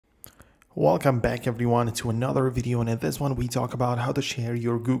Welcome back everyone to another video, and in this one we talk about how to share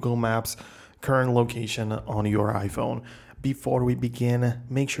your Google Maps current location on your iPhone. Before we begin,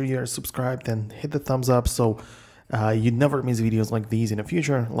 make sure you're subscribed and hit the thumbs up so you never miss videos like these in the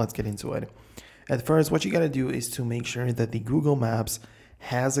future. Let's get into it. At first, what you gotta do is to make sure that the Google Maps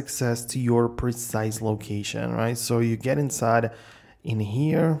has access to your precise location, right? So you get inside in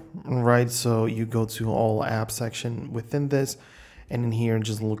here, right? So you go to all apps section within this, and in here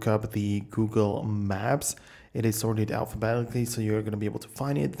just look up the Google Maps. It is sorted alphabetically, so you're going to be able to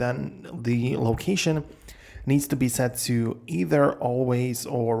find it. Then the location needs to be set to either always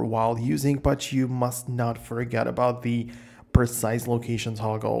or while using, but you must not forget about the precise location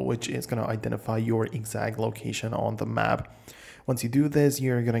toggle, which is going to identify your exact location on the map. Once you do this,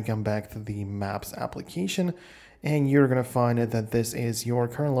 you're going to come back to the Maps application, and you're going to find that this is your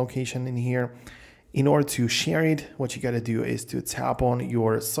current location in here. In order to share it, what you got to do is to tap on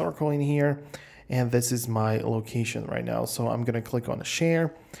your circle in here, and this is my location right now. So I'm going to click on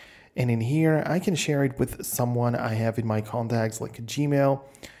share, and in here I can share it with someone I have in my contacts, like Gmail,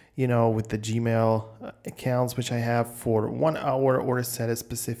 you know, with the Gmail accounts which I have for 1 hour, or set a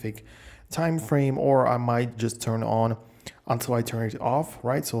specific time frame, or I might just turn on until I turn it off,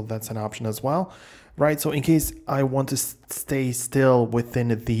 right? So that's an option as well, right? So in case I want to stay still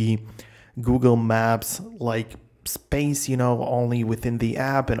within the Google Maps like space, you know, only within the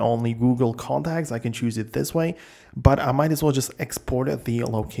app and only Google contacts, I can choose it this way. But I might as well just export the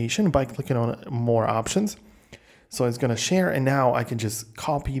location by clicking on more options. So it's going to share, and now I can just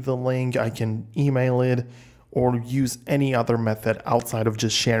copy the link, I can email it, or use any other method outside of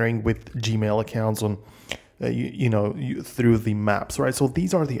just sharing with Gmail accounts on through the maps, right? So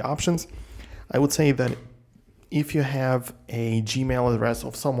these are the options. I would say that if you have a Gmail address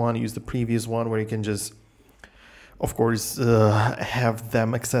of someone, use the previous one where you can just, of course, have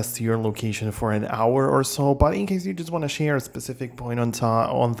them access to your location for an hour or so. But in case you just want to share a specific point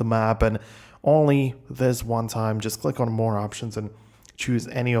on the map and only this one time, just click on more options and choose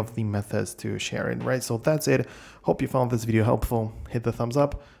any of the methods to share it, right? So that's it. Hope you found this video helpful. Hit the thumbs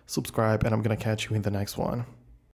up, subscribe, and I'm going to catch you in the next one.